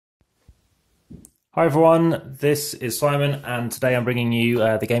Hi everyone, this is Simon and today I'm bringing you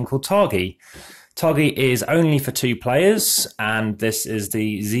the game called Targi. Targi is only for 2 players and this is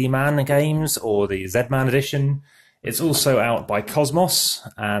the Z-Man games or the Z-Man edition. It's also out by Cosmos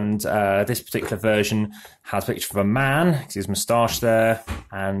and this particular version has a picture of a man, his moustache there,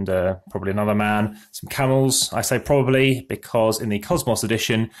 and probably another man, some camels. I say probably because in the Cosmos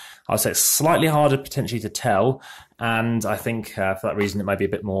edition I'd say it's slightly harder potentially to tell, and I think for that reason it might be a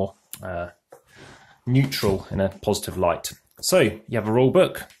bit more neutral in a positive light. So you have a rule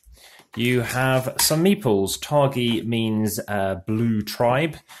book, you have some meeples. Targi means blue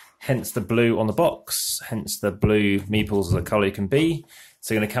tribe, hence the blue on the box, hence the blue meeples as a colour you can be.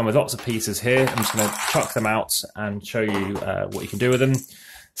 So you're going to come with lots of pieces here. I'm just going to chuck them out and show you what you can do with them.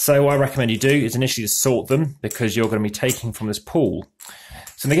 So what I recommend you do is initially sort them because you're going to be taking from this pool.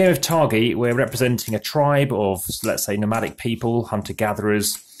 So in the game of Targi, we're representing a tribe of, let's say, nomadic people,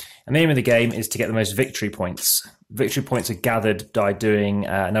 hunter-gatherers. And the aim of the game is to get the most victory points. Victory points are gathered by doing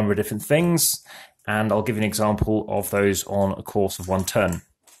a number of different things, and I'll give you an example of those on a course of 1 turn.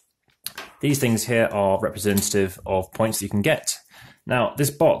 These things here are representative of points that you can get. Now, this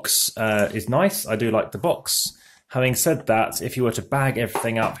box is nice. I do like the box. Having said that, if you were to bag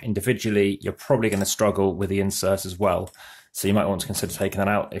everything up individually, you're probably going to struggle with the insert as well. So you might want to consider taking that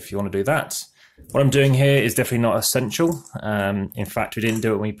out if you want to do that. What I'm doing here is definitely not essential. In fact, we didn't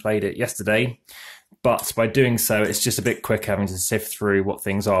do it when we played it yesterday, but by doing so, it's just a bit quicker having to sift through what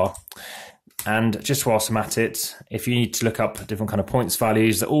things are. And just whilst I'm at it, if you need to look up different kind of points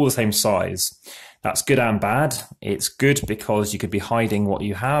values, they're all the same size. That's good and bad. It's good because you could be hiding what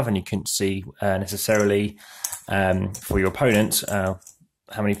you have and you couldn't see necessarily for your opponent how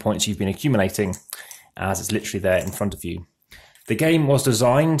many points you've been accumulating, as it's literally there in front of you. The game was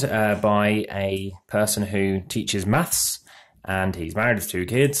designed by a person who teaches maths, and he's married with 2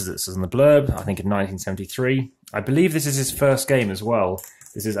 kids, as it says in the blurb, I think in 1973. I believe this is his first game as well.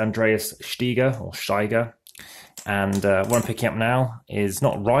 This is Andreas Steiger, and what I'm picking up now is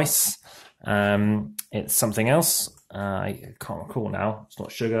not rice, it's something else. I can't recall now. It's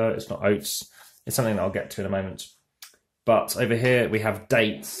not sugar, it's not oats, it's something that I'll get to in a moment. But over here we have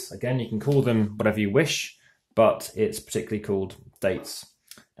dates. Again, you can call them whatever you wish, but it's particularly called dates.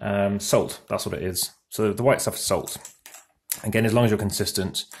 Salt, that's what it is. So the white stuff is salt. Again, as long as you're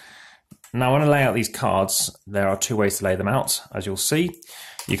consistent. Now, when I lay out these cards, there are 2 ways to lay them out, as you'll see.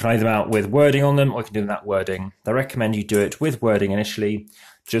 You can lay them out with wording on them, or you can do them without wording. I recommend you do it with wording initially,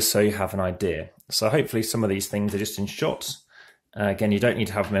 just so you have an idea. So hopefully some of these things are just in shots. Again, you don't need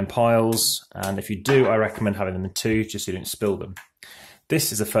to have them in piles, and if you do, I recommend having them in 2, just so you don't spill them.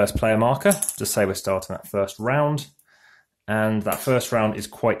 This is the first player marker, to say we're starting that first round, and that first round is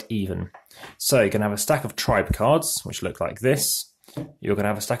quite even. So you're going to have a stack of tribe cards, which look like this. You're going to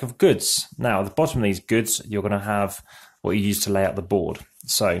have a stack of goods. Now, at the bottom of these goods, you're going to have what you use to lay out the board.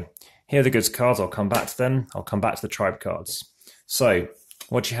 So here are the goods cards. I'll come back to them. I'll come back to the tribe cards. So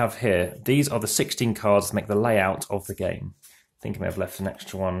what you have here, these are the 16 cards that make the layout of the game. I think I may have left an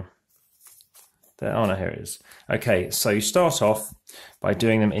extra one there. Oh no, here it is. Okay, so you start off by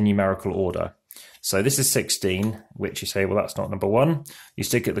doing them in numerical order. So this is 16, which you say, well, that's not number 1. You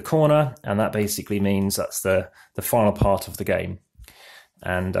stick it at the corner, and that basically means that's the final part of the game.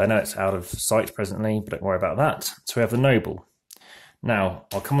 And I know it's out of sight presently, but don't worry about that. So we have the noble. Now,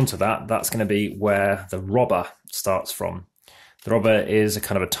 I'll come on to that. That's going to be where the robber starts from. The robber is a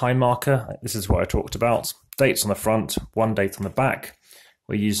kind of a time marker. This is what I talked about. Dates on the front, 1 date on the back.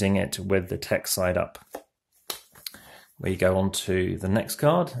 We're using it with the text side up. We go on to the next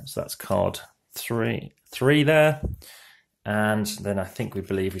card. So that's card 3 there. And then I think we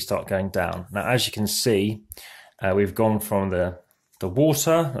believe we start going down. Now, as you can see, we've gone from the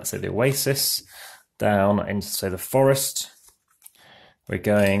water, let's say the oasis, down into, say, the forest. We're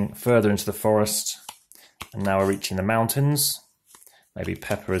going further into the forest, and now we're reaching the mountains. Maybe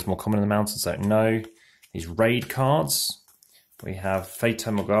pepper is more common in the mountains, I don't know. These raid cards. We have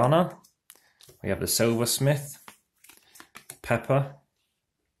Fata Morgana. We have the silversmith. Pepper.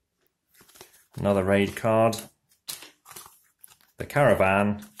 Another raid card. The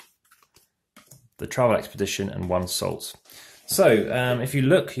caravan. The travel expedition, and 1 salt. So if you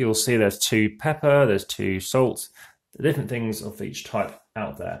look, you'll see there's 2 pepper, there's 2 salt, the different things of each type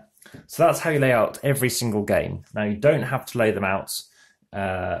out there. So that's how you lay out every single game. Now, you don't have to lay them out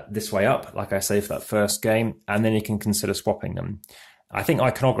this way up, like I say, for that first game, and then you can consider swapping them. I think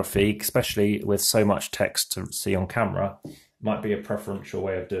iconography, especially with so much text to see on camera, might be a preferential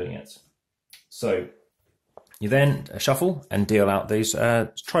way of doing it. So you then shuffle and deal out these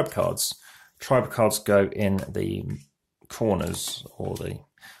tribe cards. Tribe cards go in the corners or the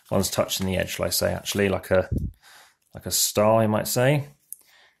One's touching the edge, shall I say, actually, like a star, you might say.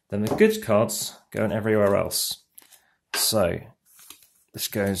 Then the goods cards go in everywhere else. So this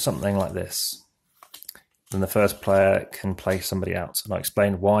goes something like this. Then the first player can play somebody out. And I'll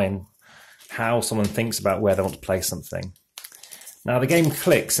explain why and how someone thinks about where they want to play something. Now the game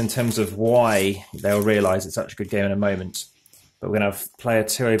clicks in terms of why they'll realise it's such a good game in a moment. But we're going to have player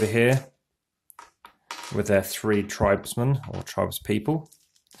 2 over here with their 3 tribesmen or tribespeople.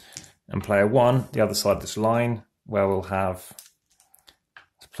 And player 1, the other side of this line, where we'll have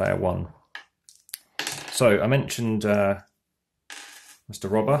player 1. So I mentioned Mr.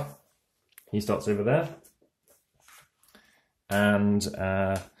 Robber. He starts over there. And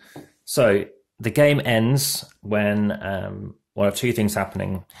so the game ends when one of 2 things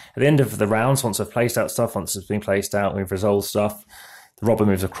happening. At the end of the rounds, once I've placed out stuff, once it's been placed out, we've resolved stuff, the robber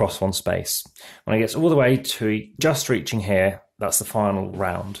moves across one space. When it gets all the way to just reaching here, that's the final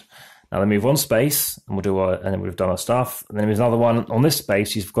round. Now they move one space, and and then we've done our stuff. And then there's another one on this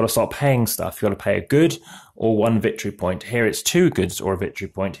space. You've got to start paying stuff. You've got to pay a good or 1 victory point. Here it's 2 goods or a victory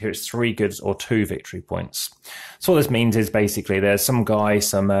point. Here it's 3 goods or 2 victory points. So what this means is basically there's some guy,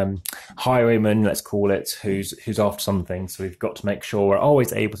 some highwayman, let's call it, who's after something. So we've got to make sure we're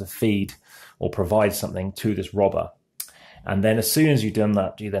always able to feed or provide something to this robber. And then as soon as you've done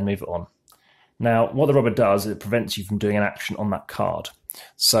that, you then move it on. Now, what the robber does is it prevents you from doing an action on that card.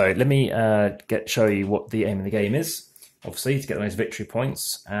 So let me show you what the aim of the game is, obviously, to get those victory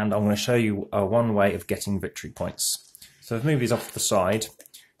points. And I'm going to show you one way of getting victory points. So I've moved these off to the side.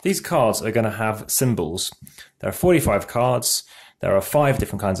 These cards are going to have symbols. There are 45 cards. There are 5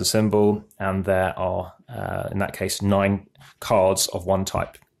 different kinds of symbol. And there are, in that case, 9 cards of one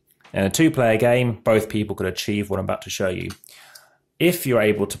type. In a 2-player game, both people could achieve what I'm about to show you. If you're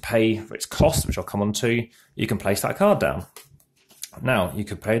able to pay for its cost, which I'll come on to, you can place that card down. Now, you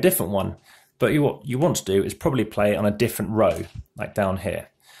could play a different one, but what you want to do is probably play on a different row, like down here.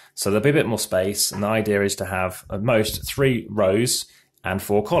 So there'll be a bit more space, and the idea is to have at most 3 rows and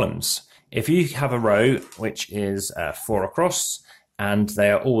 4 columns. If you have a row which is 4 across, and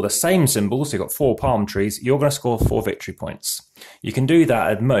they are all the same symbols, so you've got 4 palm trees, you're going to score 4 victory points. You can do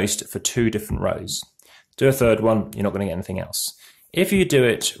that at most for 2 different rows. Do a third one, you're not going to get anything else. If you do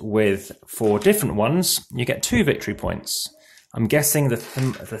it with 4 different ones, you get 2 victory points. I'm guessing the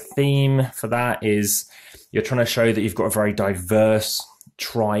theme for that is you're trying to show that you've got a very diverse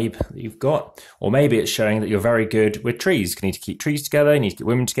tribe that you've got, or maybe it's showing that you're very good with trees. You need to keep trees together, you need to keep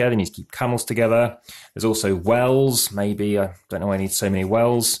women together, you need to keep camels together. There's also wells, maybe, I don't know why I need so many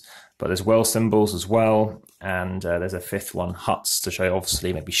wells, but there's well symbols as well, and there's a 5th one, huts, to show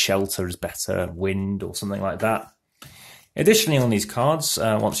obviously maybe shelter is better, wind or something like that. Additionally, on these cards,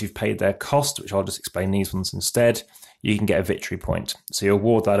 once you've paid their cost, which I'll just explain these ones instead, you can get a victory point. So you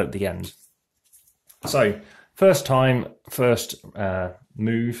award that at the end. So first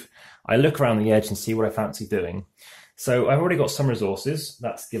move, I look around the edge and see what I fancy doing. So I've already got some resources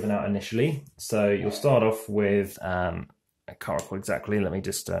that's given out initially. So you'll start off with, I can't recall exactly, let me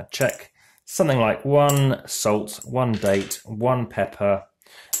just check. Something like 1 salt, 1 date, 1 pepper,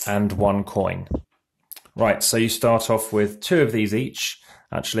 and 1 coin. Right, so you start off with 2 of these each,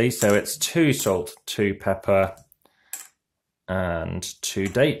 actually. So it's 2 salt, 2 pepper, and 2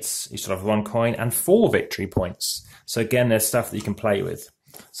 dates. You start off with 1 coin and 4 victory points. So again, there's stuff that you can play with.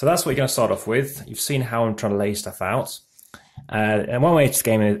 So that's what you're going to start off with. You've seen how I'm trying to lay stuff out. And one way to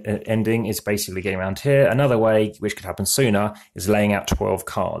game ending is basically getting around here. Another way, which could happen sooner, is laying out 12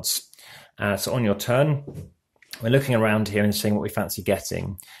 cards. So on your turn, we're looking around here and seeing what we fancy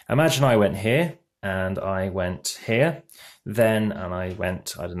getting. Imagine I went here, and I went here, and I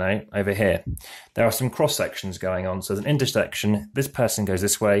went, I don't know, over here. There are some cross sections going on. So there's an intersection. This person goes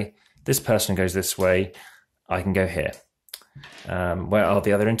this way. This person goes this way. I can go here. Where are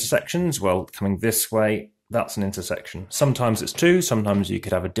the other intersections? Well, coming this way, that's an intersection. Sometimes it's 2. Sometimes you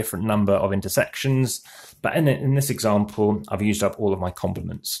could have a different number of intersections. But in this example, I've used up all of my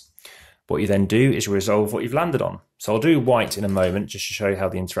complements. What you then do is resolve what you've landed on. So I'll do white in a moment just to show you how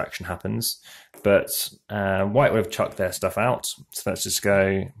the interaction happens. But white would have chucked their stuff out. So let's just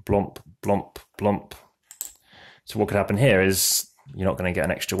go blomp, blomp, blomp. So what could happen here is you're not going to get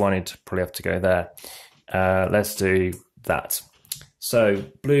an extra 1. You'd probably have to go there. Let's do that. So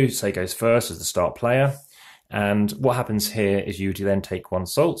blue, say, goes first as the start player. And what happens here is you then take 1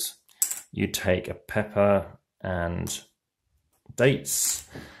 salt. You take a pepper and dates.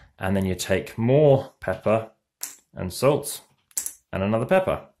 And then you take more pepper and salt and another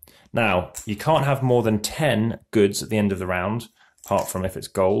pepper. Now, you can't have more than 10 goods at the end of the round, apart from if it's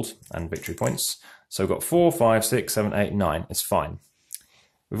gold and victory points. So we've got 4, 5, 6, 7, 8, 9. It's fine.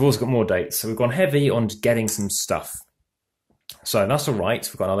 We've also got more dates. So we've gone heavy on getting some stuff. So that's all right.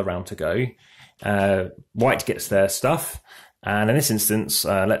 We've got another round to go. White gets their stuff. And in this instance,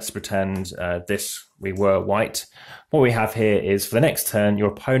 let's pretend we were white. What we have here is for the next turn, your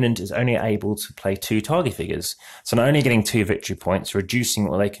opponent is only able to play 2 Targi figures. So not only getting 2 victory points, reducing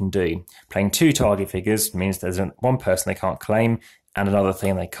what they can do. Playing 2 Targi figures means there's one person they can't claim and another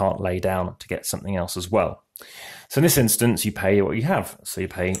thing they can't lay down to get something else as well. So in this instance, you pay what you have. So you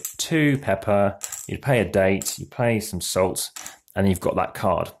pay 2 pepper, you pay a date, you pay some salt, and you've got that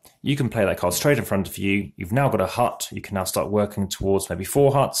card. You can play that card straight in front of you. You've now got a hut. You can now start working towards maybe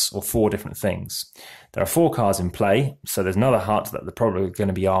 4 huts or 4 different things. There are 4 cards in play, so there's another hut that they're probably going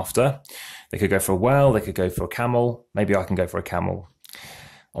to be after. They could go for a well, they could go for a camel. Maybe I can go for a camel.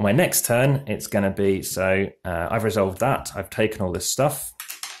 On my next turn, it's going to be, I've resolved that. I've taken all this stuff.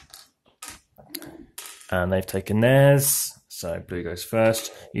 And they've taken theirs. So blue goes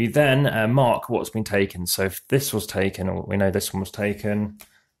first. You then mark what's been taken. So if this was taken, or we know this one was taken,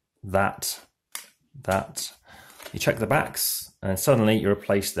 that. You check the backs, and suddenly you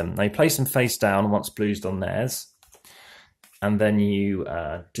replace them. Now you place them face down once blue's done theirs, and then you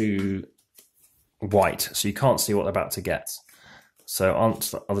do white, so you can't see what they're about to get. So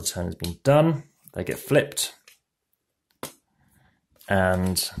once the other turn has been done, they get flipped,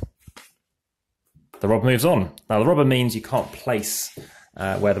 and the robber moves on. Now the robber means you can't place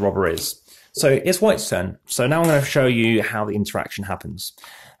where the robber is. So it's white's turn. So now I'm going to show you how the interaction happens.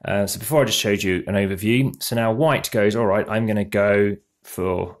 So before I just showed you an overview. So now white goes, all right, I'm going to go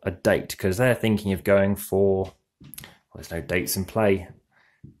for a date because they're thinking of going for, well, there's no dates in play.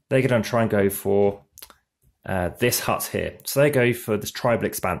 They're going to try and go for this hut here. So they go for this tribal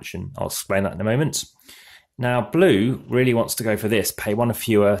expansion. I'll explain that in a moment. Now blue really wants to go for this, pay 1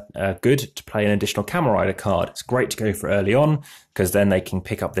 fewer good to play an additional camel rider card. It's great to go for early on because then they can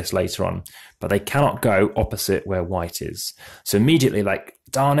pick up this later on. But they cannot go opposite where white is. So immediately like,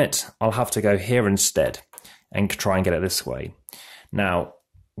 darn it, I'll have to go here instead and try and get it this way. Now,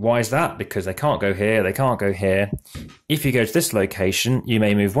 why is that? Because they can't go here, they can't go here. If you go to this location, you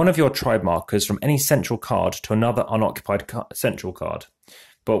may move one of your tribe markers from any central card to another unoccupied central card.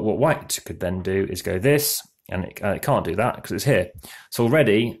 But what white could then do is go this, and it can't do that because it's here. So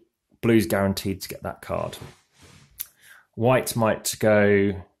already, blue's guaranteed to get that card. White might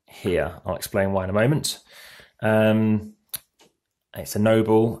go here. I'll explain why in a moment. It's a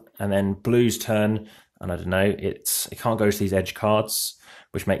noble, and then blue's turn, and I don't know, it can't go to these edge cards,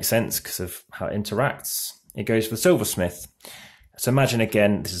 which makes sense because of how it interacts. It goes for the silversmith. So imagine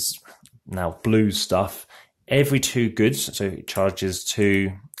again, this is now blue's stuff. Every 2 goods, so it charges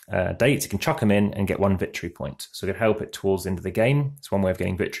 2 dates, you can chuck them in and get 1 victory point. So it could help it towards the end of the game. It's one way of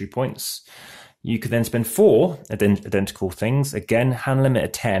getting victory points. You could then spend 4 identical things. Again, hand limit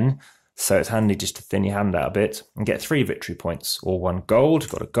of 10. So it's handy just to thin your hand out a bit and get 3 victory points, or 1 gold,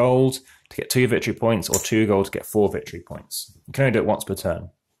 got a gold to get 2 victory points, or 2 gold to get 4 victory points. You can only do it once per turn.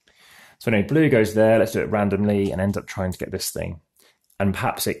 So anyway, blue goes there, let's do it randomly and end up trying to get this thing. And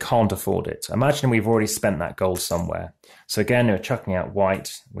perhaps it can't afford it. Imagine we've already spent that gold somewhere. So again, we're chucking out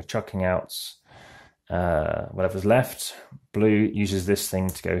white, we're chucking out whatever's left. Blue uses this thing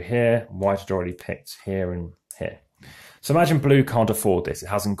to go here, white had already picked here and here. So imagine blue can't afford this, it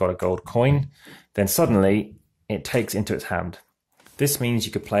hasn't got a gold coin, then suddenly it takes into its hand. This means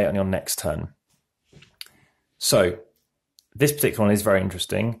you could play it on your next turn. So this particular one is very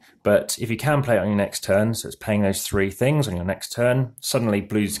interesting, but if you can play it on your next turn, so it's paying those 3 things on your next turn, suddenly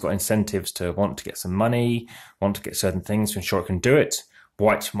blue's got incentives to want to get some money, want to get certain things to ensure it can do it.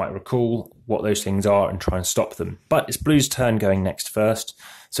 White might recall what those things are and try and stop them. But it's blue's turn going next first,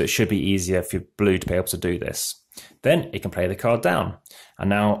 so it should be easier for blue to be able to do this. Then it can play the card down. And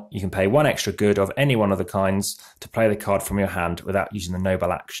now you can pay 1 extra good of any one of the kinds to play the card from your hand without using the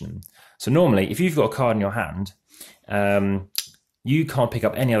noble action. So normally, if you've got a card in your hand, you can't pick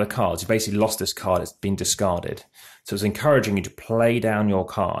up any other cards. You basically lost this card, it's been discarded. So it's encouraging you to play down your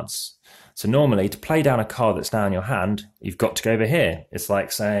cards. So normally, to play down a card that's now in your hand, you've got to go over here. It's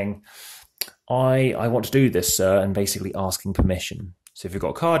like saying, I want to do this, sir, and basically asking permission. So if you've got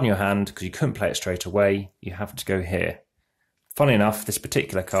a card in your hand, because you couldn't play it straight away, you have to go here. Funnily enough, this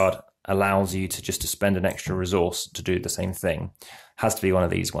particular card allows you to just to spend an extra resource to do the same thing. It has to be one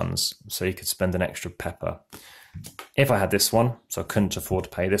of these ones, so you could spend an extra pepper. If I had this one, so I couldn't afford to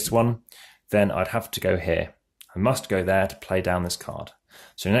pay this one, then I'd have to go here. I must go there to play down this card.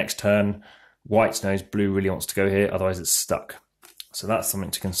 So next turn, white knows blue really wants to go here, otherwise it's stuck. So that's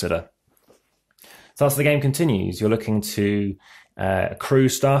something to consider. So as the game continues, you're looking to accrue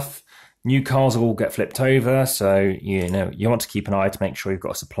stuff. New cards all get flipped over, so you want to keep an eye to make sure you've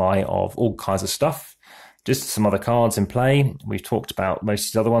got a supply of all kinds of stuff. Just some other cards in play. We've talked about most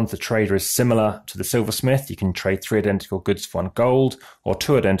of these other ones. The trader is similar to the silversmith. You can trade 3 identical goods for 1 gold, or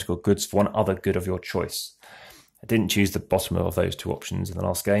 2 identical goods for 1 other good of your choice. I didn't choose the bottom of those 2 options in the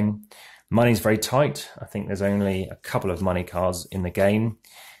last game. Money's very tight. I think there's only a couple of money cards in the game,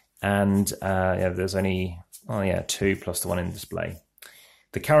 and there's only 2 plus the 1 in display.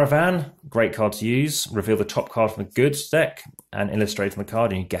 The Caravan, great card to use. Reveal the top card from the goods deck and illustrate on the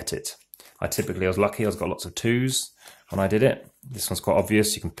card, and you get it. I was lucky. I've got lots of 2s when I did it. This one's quite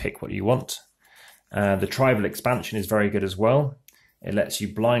obvious. You can pick what you want. The tribal expansion is very good as well. It lets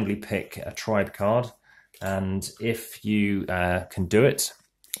you blindly pick a tribe card, and if you can do it,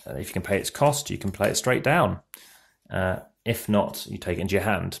 if you can pay its cost, you can play it straight down. If not, you take it into your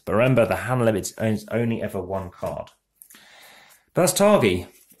hand. But remember, the hand limit is only ever 1 card. But that's Targi.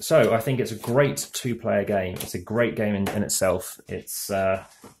 So I think it's a great 2-player game. It's a great game in itself. It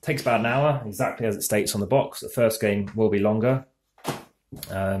takes about an hour, exactly as it states on the box. The first game will be longer,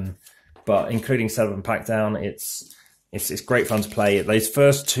 but including setup and pack down, it's great fun to play. Those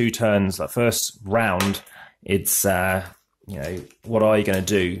first 2 turns, that first round, it's what are you going to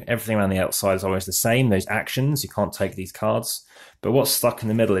do? Everything around the outside is always the same. Those actions, you can't take these cards. But what's stuck in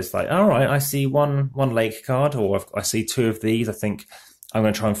the middle is like, all right, I see one lake card, or I see 2 of these. I think I'm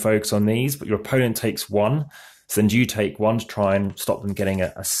going to try and focus on these, but your opponent takes 1, so then you take 1 to try and stop them getting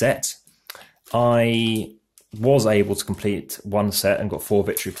a set. I was able to complete 1 set and got 4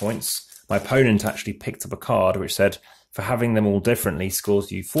 victory points. My opponent actually picked up a card which said, for having them all differently,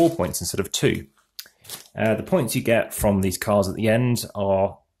 scores you 4 points instead of 2. The points you get from these cards at the end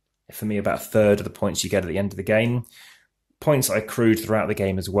are, for me, about a third of the points you get at the end of the game. Points I accrued throughout the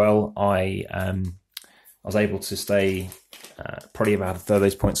game as well. I was able to stay probably about a third of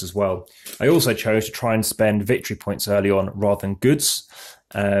those points as well. I also chose to try and spend victory points early on rather than goods.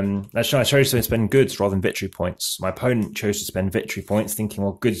 Actually, I chose to spend goods rather than victory points. My opponent chose to spend victory points, thinking,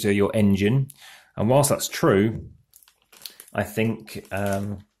 well, goods are your engine. And whilst that's true, I think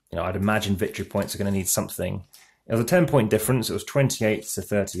I'd imagine victory points are going to need something. It was a 10-point difference. It was 28 to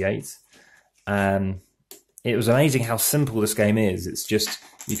 38. It was amazing how simple this game is. It's just,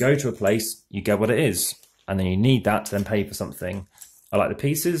 you go to a place, you get what it is, and then you need that to then pay for something. I like the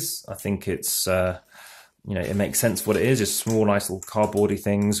pieces. I think it's, it makes sense for what it is. Just small, nice little cardboardy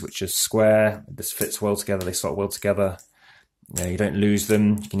things, which are square. This fits well together. They slot well together. You don't lose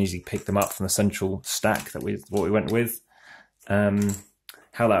them. You can easily pick them up from the central stack that we went with.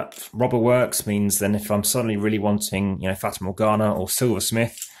 How that robber works means then if I'm suddenly really wanting, Fata Morgana or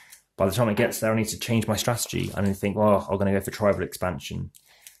Silversmith, by the time it gets there, I need to change my strategy. I need to think, well, I'm going to go for tribal expansion.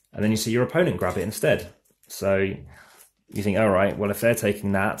 And then you see your opponent grab it instead. So you think, all right, well, if they're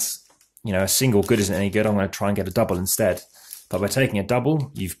taking that, a single good isn't any good. I'm going to try and get a double instead. But by taking a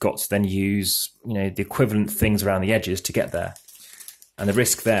double, you've got to then use, the equivalent things around the edges to get there. And the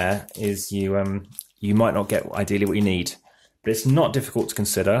risk there is you might not get ideally what you need. But it's not difficult to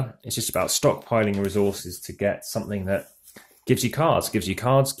consider. It's just about stockpiling resources to get something that gives you cards, gives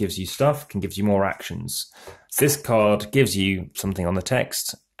you stuff, can give you more actions. So this card gives you something on the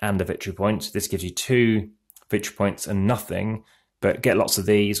text and a victory point. This gives you 2 victory points and nothing, but get lots of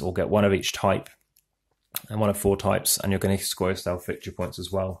these or get 1 of each type and 1 of 4 types, and you're going to score yourself victory points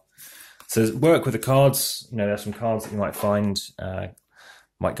as well. So work with the cards. There's some cards that you might find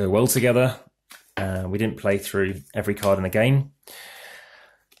might go well together. We didn't play through every card in the game,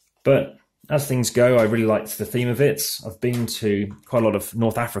 but as things go, I really liked the theme of it. I've been to quite a lot of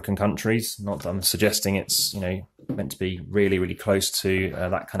North African countries. Not that I'm suggesting it's meant to be really, really close to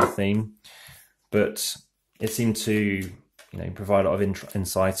that kind of theme, but it seemed to provide a lot of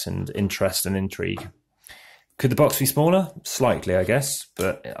insight and interest and intrigue. Could the box be smaller? Slightly, I guess,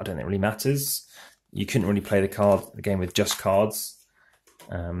 but I don't think it really matters. You couldn't really play the game with just cards.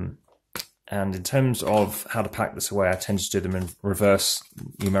 And in terms of how to pack this away, I tend to do them in reverse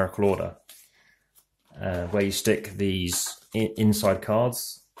numerical order. Where you stick these inside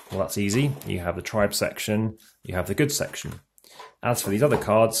cards, well, that's easy. You have the tribe section, you have the goods section. As for these other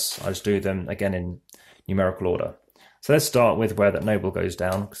cards, I just do them again in numerical order. So let's start with where that noble goes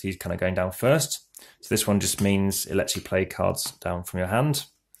down, because he's kind of going down first. So this one just means it lets you play cards down from your hand.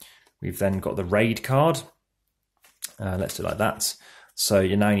 We've then got the raid card. Let's do it like that. So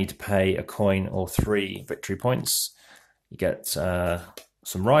you now need to pay a coin or 3 victory points. You get some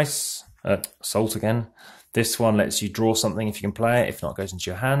rice, salt again. This one lets you draw something if you can play it. If not, it goes into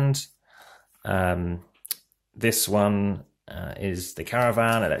your hand. This one is the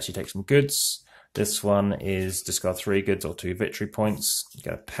caravan. It lets you take some goods. This one is discard 3 goods or 2 victory points. You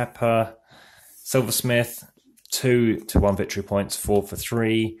get a pepper. Silversmith, 2 to 1 victory points, 4 for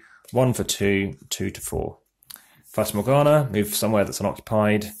 3, 1 for 2, 2 to 4. Fata Morgana, move somewhere that's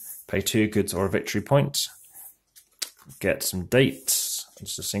unoccupied, pay 2 goods or a victory point, get some dates,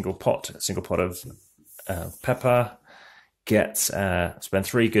 just a single pot of pepper, spend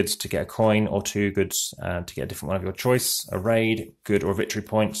 3 goods to get a coin or 2 goods to get a different one of your choice, a raid, good or a victory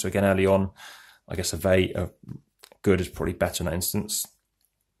point. So again, early on, I guess a good is probably better in that instance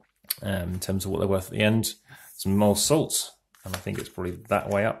in terms of what they're worth at the end. Some more salt, and I think it's probably that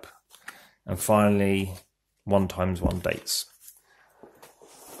way up. And finally, 1 times 1 dates.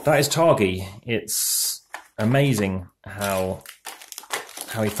 That is Targi. It's amazing how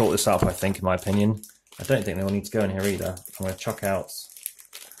he thought this up, I think, in my opinion. I don't think they will need to go in here either. I'm going to chuck out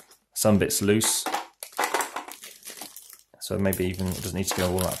some bits loose. So maybe even it doesn't need to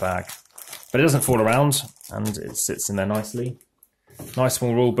go all in that bag. But it doesn't fall around, and it sits in there nicely. Nice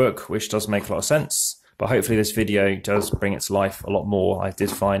small rule book, which does make a lot of sense. But hopefully this video does bring it to life a lot more. I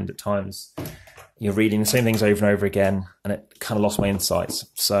did find at times you're reading the same things over and over again, and it kind of lost my insights.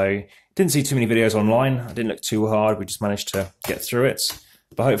 So didn't see too many videos online. I didn't look too hard. We just managed to get through it.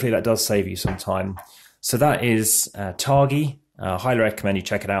 But hopefully that does save you some time. So that is Targi. I highly recommend you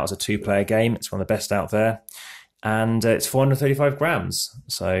check it out as a 2-player game. It's one of the best out there. And it's 435 grams,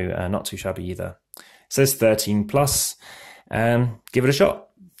 so not too shabby either. It says 13 plus. Give it a shot.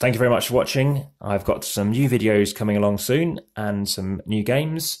 Thank you very much for watching. I've got some new videos coming along soon and some new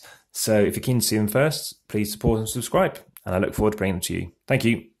games. So if you're keen to see them first, please support and subscribe. And I look forward to bringing them to you. Thank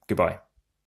you. Goodbye.